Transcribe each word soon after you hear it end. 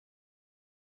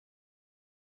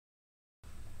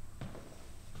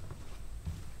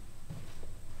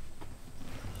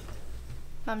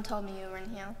Mum told me you were in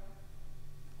here.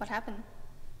 What happened?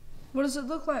 What does it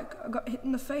look like? I got hit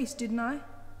in the face, didn't I?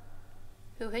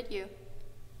 Who hit you?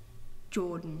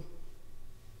 Jordan.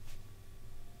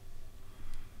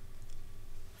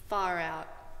 Far out.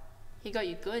 He got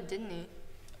you good, didn't he?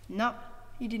 Nope,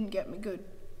 he didn't get me good.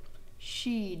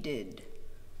 She did.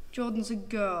 Jordan's a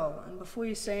girl, and before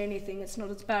you say anything, it's not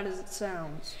as bad as it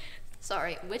sounds.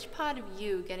 Sorry, which part of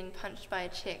you getting punched by a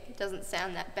chick doesn't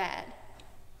sound that bad?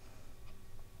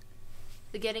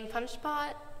 The getting punched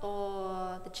part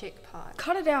or the chick part?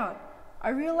 Cut it out. I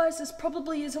realize this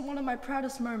probably isn't one of my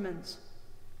proudest moments.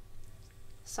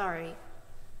 Sorry.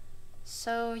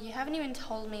 So, you haven't even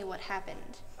told me what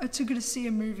happened. I took her to see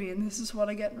a movie and this is what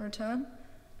I get in return?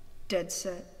 Dead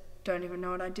set. Don't even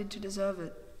know what I did to deserve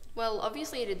it. Well,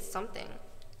 obviously you did something.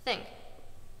 Think.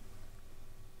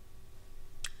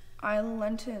 I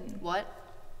lent in. What?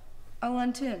 I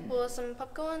lent in. Or some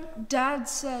popcorn? Dad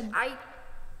said... I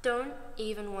don't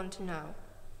even want to know.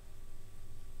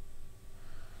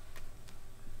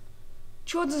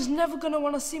 Jordan's never gonna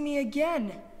want to see me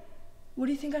again. What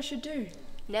do you think I should do?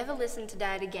 Never listen to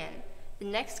Dad again. The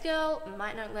next girl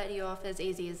might not let you off as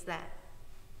easy as that.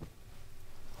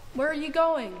 Where are you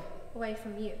going? Away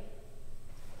from you.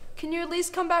 Can you at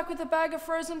least come back with a bag of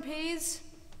frozen peas?